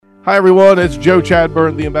Hi, everyone. It's Joe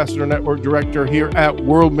Chadburn, the Ambassador Network Director here at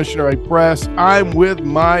World Missionary Press. I'm with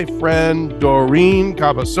my friend Doreen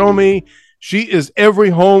Kabasomi. She is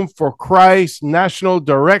Every Home for Christ National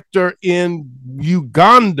Director in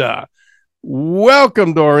Uganda.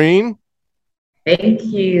 Welcome, Doreen. Thank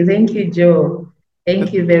you. Thank you, Joe.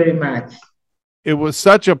 Thank you very much. It was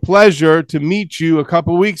such a pleasure to meet you a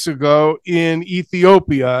couple weeks ago in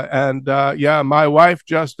Ethiopia, and my wife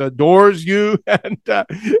just adores you, and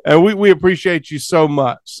we appreciate you so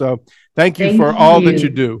much. So thank you for all that you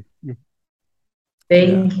do.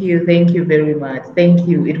 Thank you very much. Thank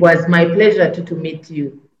you. It was my pleasure to meet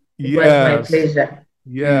you. It was my pleasure.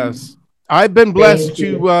 Yes. I've been blessed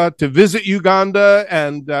to visit Uganda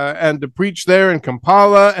and to preach there in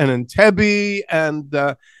Kampala and in Entebbe,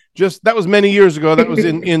 and that was many years ago. That was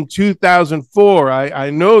in 2004. I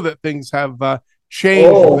know that things have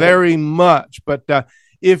changed very much, but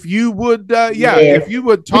if you would, if you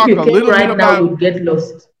would talk a little bit about, you'd get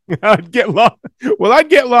lost. I'd get lost. Well, I'd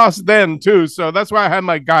get lost then too. So that's why I have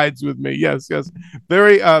my guides with me. Yes.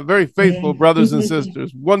 Very, very faithful brothers and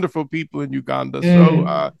sisters, wonderful people in Uganda.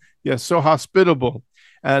 So, so hospitable.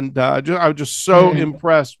 And I was just so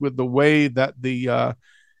impressed with the way that the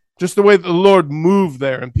Lord moved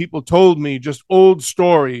there. And people told me just old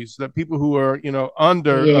stories that people who are,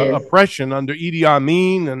 under oppression, under Idi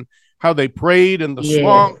Amin, and how they prayed in the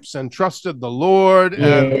swamps and trusted the Lord.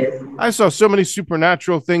 And I saw so many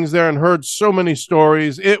supernatural things there and heard so many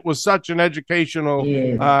stories. It was such an educational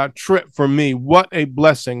trip for me. What a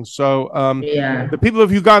blessing. So the people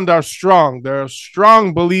of Uganda are strong. There are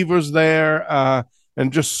strong believers there.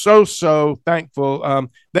 And just so thankful.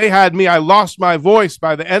 They had me. I lost my voice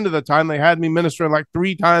by the end of the time. They had me ministering like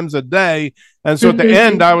 3 times a day, and so at the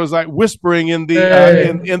end, I was like whispering in the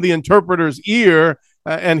in the interpreter's ear,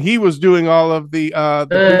 and he was doing all of the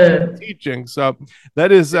teaching. So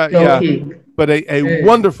that is but a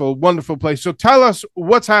wonderful place. So tell us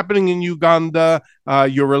what's happening in Uganda,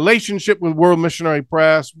 your relationship with World Missionary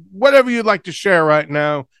Press, whatever you'd like to share right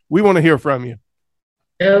now. We want to hear from you.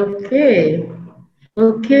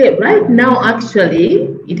 Okay, right now, actually,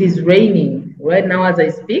 it is raining. Right now, as I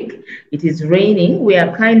speak, it is raining. We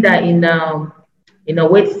are kind of in a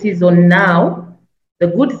wet season now. The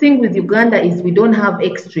good thing with Uganda is we don't have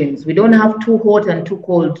extremes. We don't have too hot and too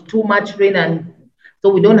cold, too much rain, and so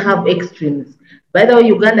we don't have extremes. By the way,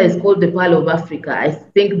 Uganda is called the Pearl of Africa, I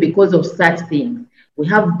think, because of such things. We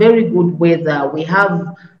have very good weather. We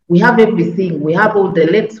have everything. We have all the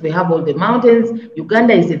lakes. We have all the mountains.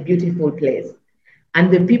 Uganda is a beautiful place. And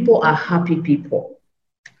the people are happy people.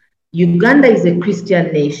 Uganda is a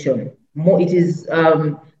Christian nation. It is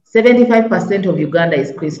 75% of Uganda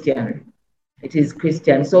is Christian. It is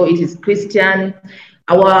Christian. So it is Christian.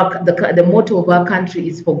 The motto of our country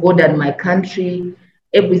is for God and my country.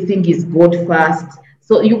 Everything is God first.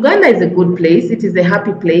 So Uganda is a good place. It is a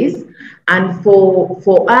happy place. And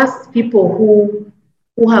for us, people who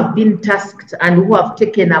have been tasked and who have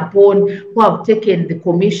taken the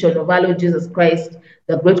commission of our Lord Jesus Christ,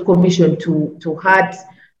 the Great Commission to heart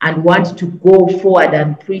and want to go forward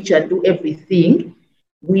and preach and do everything,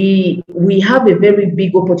 we have a very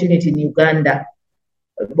big opportunity in Uganda.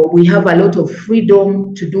 But we have a lot of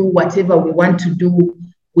freedom to do whatever we want to do.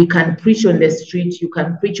 We can preach on the street, you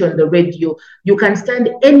can preach on the radio, you can stand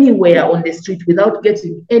anywhere on the street without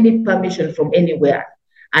getting any permission from anywhere,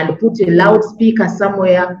 and put a loudspeaker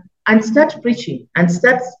somewhere and start preaching and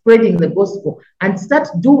start spreading the gospel and start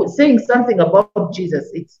saying something about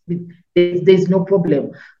Jesus. There's no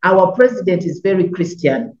problem. Our president is very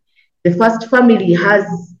Christian. The first family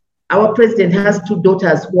our president has 2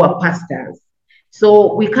 daughters who are pastors.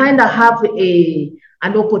 So we kind of have an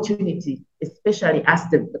opportunity, especially us,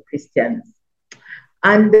 the Christians.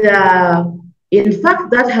 And in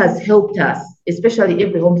fact, that has helped us, especially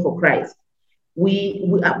Every Home for Christ. We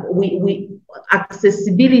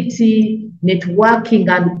accessibility, networking,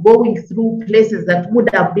 and going through places that would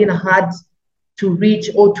have been hard to reach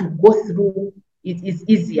or to go through, it is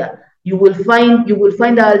easier. You will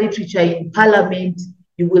find our literature in Parliament.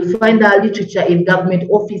 You will find our literature in government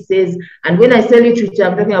offices. And when I say literature,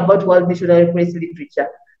 I'm talking about World Missionary Press literature,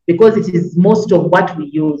 because it is most of what we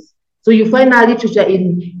use. So you find our literature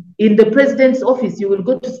in the president's office. You will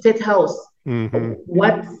go to State House.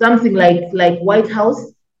 Something like White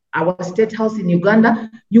House, our State House in Uganda,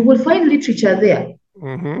 you will find literature there,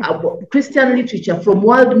 Christian literature from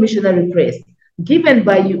World Missionary Press, given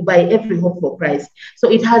by Every Home for Christ. So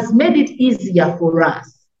it has made it easier for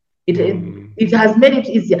us. It has made it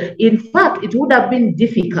easier. In fact, it would have been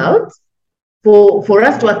difficult for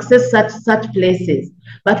us to access such places.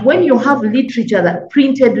 But when you have literature, that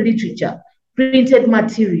printed literature, printed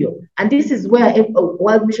material. And this is where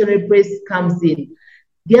World Missionary Press comes in.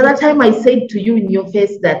 The other time I said to you in your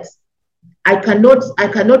face that I cannot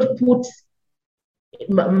put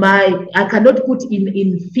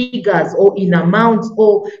in figures or in amounts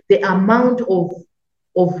or the amount of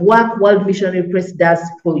work World Missionary Press does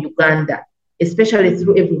for Uganda, especially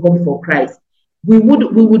through Every Home for Christ. We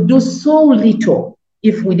would do so little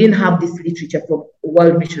if we didn't have this literature from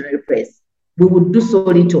World Missionary Press. We would do so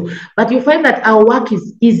little. But you find that our work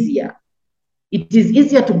is easier. It is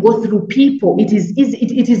easier to go through people. It is easy.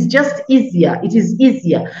 It is just easier. It is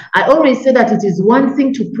easier. I always say that it is one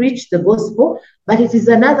thing to preach the gospel, but it is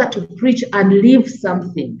another to preach and live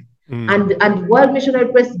something. And World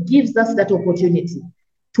Missionary Press gives us that opportunity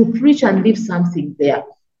to preach and live something there.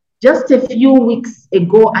 Just a few weeks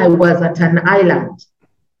ago, I was at an island.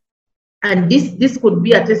 And this could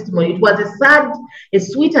be a testimony. It was a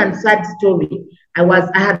sweet and sad story. I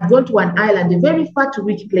had gone to an island, a very far to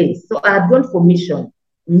reach place. So I had gone for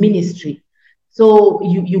ministry. So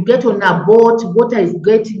you get on a boat, water is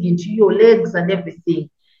getting into your legs and everything.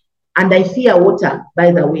 And I fear water,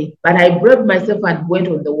 by the way, but I braved myself and went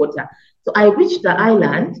on the water. So I reached the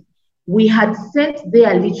island. We had sent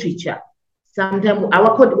their literature. Sometime one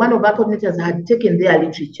of our coordinators had taken their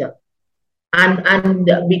literature. And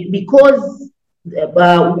because when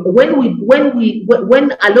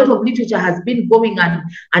a lot of literature has been going and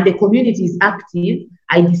the community is active,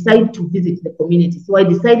 I decided to visit the community. So I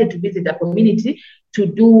decided to visit the community to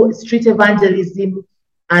do street evangelism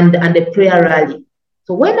and a prayer rally.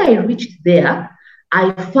 So when I reached there,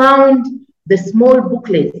 I found the small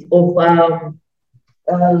booklet of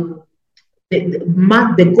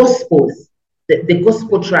the Gospels, the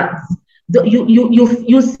Gospel tracts.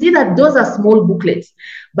 You see that those are small booklets,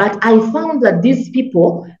 but I found that these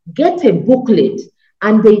people get a booklet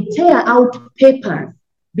and they tear out papers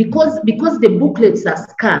because the booklets are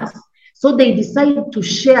scarce. So they decide to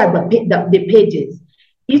share the pages.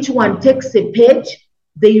 Each one takes a page,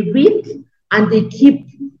 they read, and they keep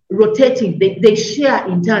rotating. They share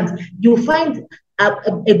in turns. You find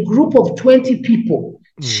a group of 20 people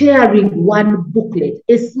sharing one booklet,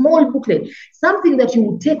 a small booklet, something that you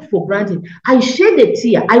would take for granted. I shed a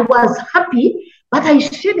tear. I was happy, but I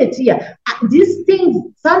shed a tear. These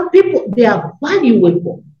things, some people, they are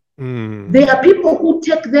valuable. There are people who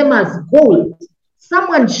take them as gold.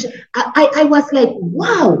 I was like,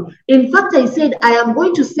 wow. In fact, I said, I am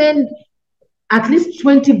going to send at least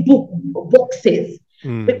 20 boxes.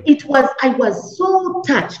 But I was so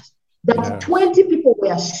touched that 20 people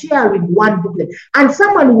were sharing one booklet, and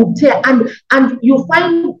someone would tear, and you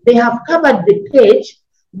find they have covered the page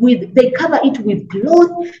they cover it with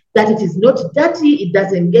cloth that it is not dirty, it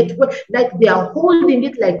doesn't get wet, like they are holding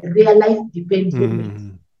it like their life depends on it.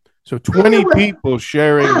 So 20 people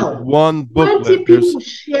sharing one booklet. 20 people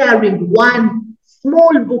sharing one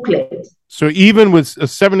small booklet. So even with a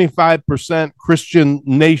 75% Christian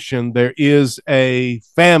nation, there is a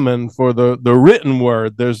famine for the written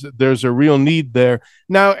word. There's a real need there.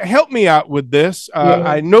 Now, help me out with this.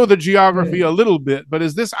 I know the geography a little bit, but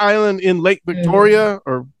is this island in Lake Victoria,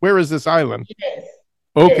 or where is this island? Yes.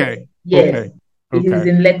 Okay. Yes. Okay. It is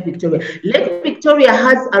in Lake Victoria. Lake Victoria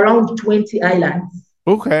has around 20 islands.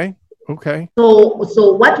 Okay.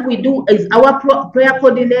 So what we do is our prayer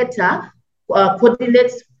coordinator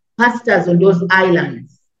coordinates pastors on those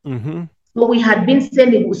islands. So we had been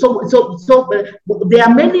sending. So there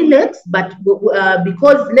are many lakes, but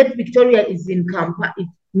because Lake Victoria is in Kampala,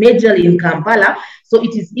 majorly in Kampala, so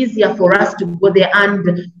it is easier for us to go there. And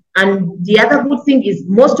the other good thing is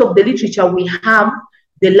most of the literature we have,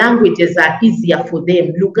 the languages are easier for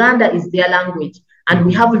them. Luganda is their language, and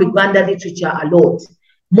we have Luganda literature a lot.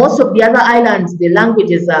 Most of the other islands, the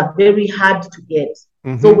languages are very hard to get.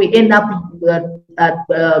 So we end up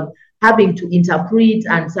having to interpret,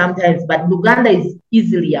 and sometimes, but Luganda is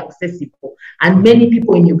easily accessible, and many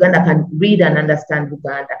people in Uganda can read and understand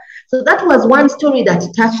Luganda. So that was one story that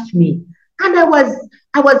touched me, and I was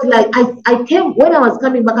like, I came when I was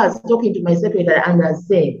coming back. I was talking to my secretary, and I was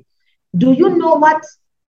saying, "Do you know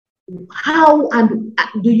how and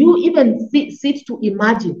do you even sit to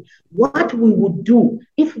imagine what we would do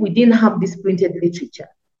if we didn't have this printed literature?"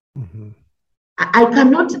 I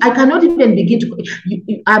cannot even begin to.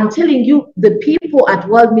 I'm telling you, the people at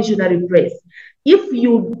World Missionary Press, if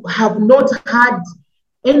you have not had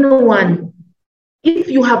anyone, if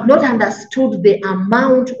you have not understood the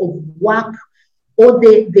amount of work or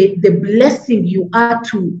the blessing you are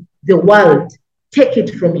to the world, take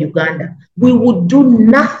it from Uganda. We would do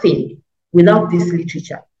nothing without this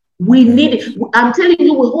literature. We need it. I'm telling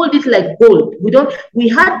you, we hold it like gold. We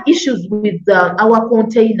had issues with our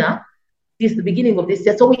container. the beginning of this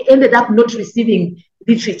year. So we ended up not receiving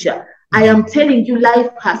literature. I am telling you,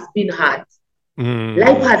 life has been hard.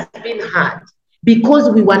 Life has been hard because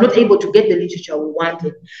we were not able to get the literature we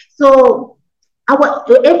wanted. So our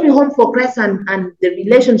every Home for Christ and the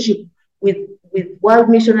relationship with World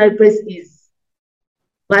Missionary Press is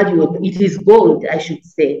valuable. It is gold, I should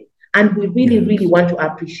say. And we really want to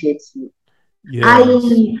appreciate you. Yes.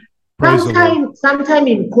 Sometime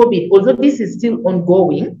in COVID, although this is still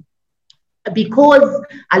ongoing, because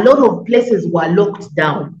a lot of places were locked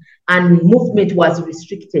down and movement was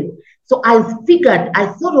restricted. So I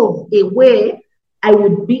thought of a way I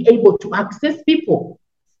would be able to access people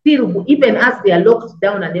still, even as they are locked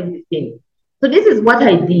down and everything. So this is what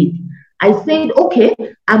I did. I said, okay,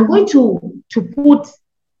 I'm going to put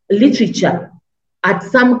literature at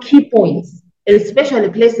some key points, especially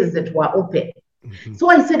places that were open. So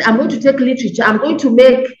I said, I'm going to take literature. I'm going to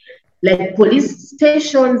make like police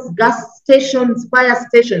stations, gas stations, fire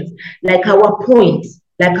stations, like our point,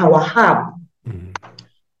 like our hub.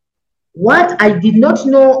 What I did not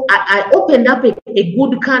know, I opened up a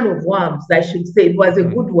good can of worms, I should say. It was a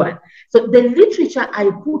good one. So the literature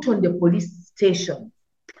I put on the police station,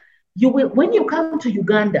 when you come to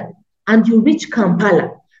Uganda and you reach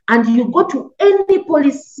Kampala and you go to any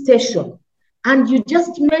police station and you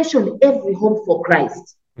just mention every Home for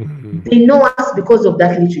Christ, they know us because of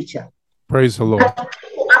that literature. Praise the Lord.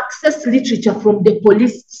 People access literature from the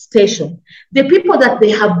police station. The people that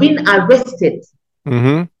they have been arrested,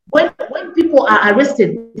 when people are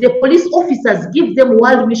arrested, the police officers give them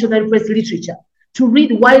World Missionary Press literature to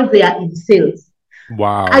read while they are in cells.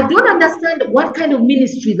 Wow. I don't understand what kind of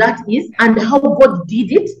ministry that is and how God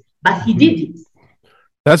did it, but he did it.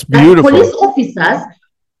 That's beautiful. Like police officers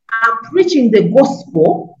are preaching the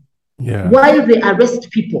gospel while they arrest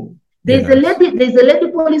people. There's a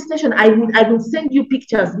lady police station. I will send you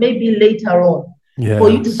pictures maybe later on for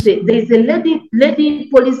you to say. There's a lady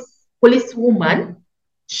police woman.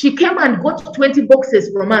 She came and got 20 boxes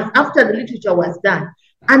from us after the literature was done.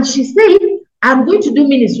 And she said, I'm going to do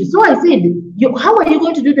ministry. So I said, how are you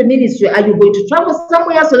going to do the ministry? Are you going to travel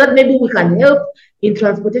somewhere so that maybe we can help in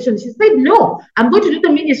transportation? She said, no, I'm going to do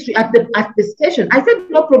the ministry at the station. I said,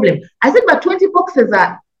 no problem. I said, but 20 boxes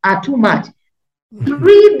are too much.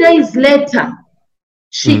 3 days later,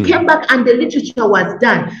 she came back and the literature was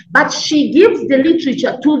done. But she gives the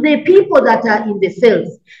literature to the people that are in the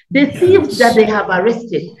cells, the thieves that they have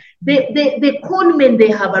arrested, the conmen they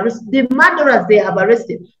have arrested, the murderers they have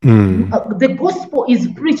arrested. The gospel is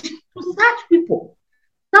preached to such people.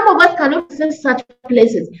 Some of us cannot access such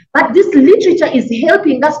places, but this literature is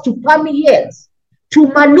helping us to permeate, to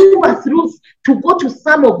maneuver through, to go to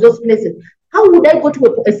some of those places. How would I go to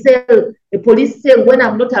a police cell when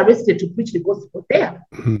I'm not arrested to preach the gospel there?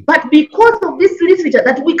 But because of this literature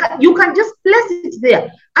that you can just place it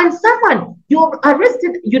there. And someone, you're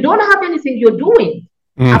arrested, you don't have anything you're doing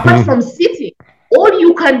apart from sitting. All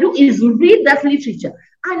you can do is read that literature.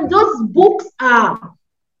 And those books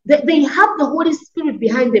they have the Holy Spirit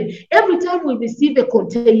behind them. Every time we receive a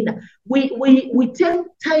container, we take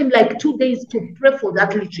time like 2 days to pray for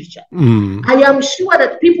that literature. I am sure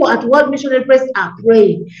that people at World Missionary Press are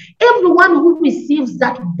praying. Everyone who receives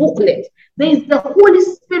that booklet, there is the Holy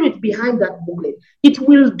Spirit behind that booklet. It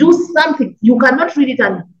will do something. You cannot read it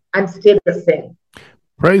and stay the same.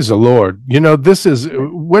 Praise the Lord. You know, this is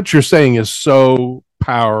what you're saying is so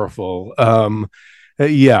powerful.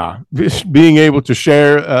 Being able to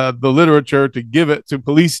share the literature, to give it to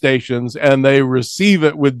police stations, and they receive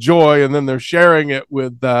it with joy, and then they're sharing it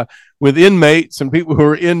with inmates and people who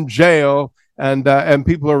are in jail, and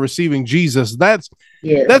people are receiving Jesus. That's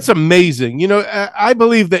amazing. You know, I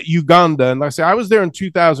believe that Uganda, and like I say, I was there in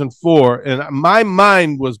 2004, and my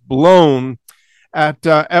mind was blown at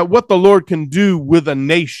what the Lord can do with a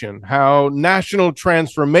nation, how national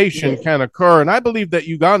transformation can occur, and I believe that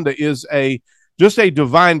Uganda is just a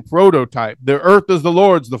divine prototype. The earth is the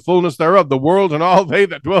Lord's, the fullness thereof, the world and all they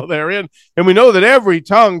that dwell therein. And we know that every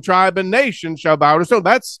tongue, tribe, and nation shall bow to. So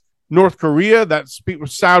that's North Korea, that's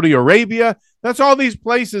Saudi Arabia. That's all these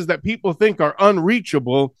places that people think are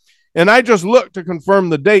unreachable. And I just looked to confirm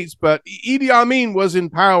the dates, but Idi Amin was in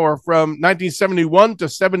power from 1971 to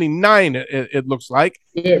 79, it looks like.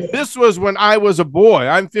 Yes. This was when I was a boy.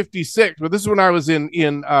 I'm 56, but this is when I was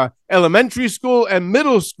in elementary school and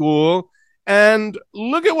middle school. And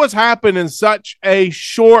look at what's happened in such a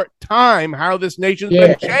short time, how this nation's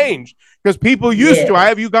been changed. Because people used to, I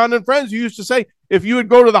have Ugandan friends who used to say, if you would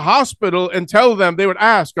go to the hospital and tell them, they would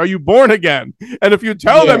ask, "Are you born again?" And if you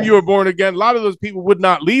tell them you were born again, a lot of those people would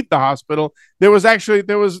not leave the hospital. They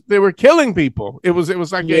were killing people. It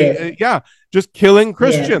was like just killing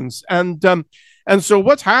Christians. And so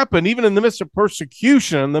what's happened, even in the midst of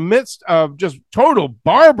persecution, in the midst of just total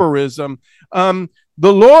barbarism,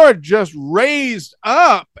 the Lord just raised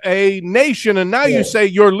up a nation. And now you say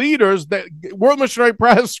your leaders, that World Missionary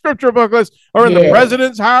Press scripture booklets, are in the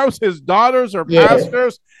president's house. His daughters are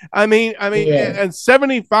pastors. I mean, and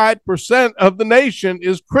 75% of the nation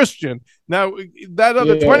is Christian. Now, that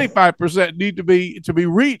other 25% need to be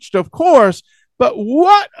reached, of course. But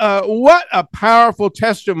what a powerful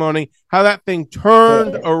testimony how that thing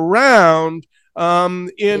turned around.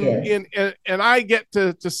 And I get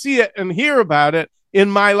to see it and hear about it in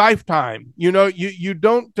my lifetime. You know, you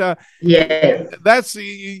don't that's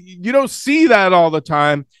you don't see that all the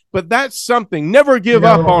time, but that's something. Never give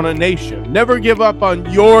up on a nation. Never give up on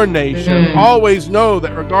your nation. Always know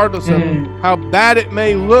that regardless of how bad it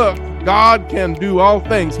may look, God can do all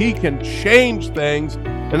things. He can change things,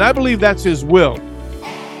 and I believe that's his will.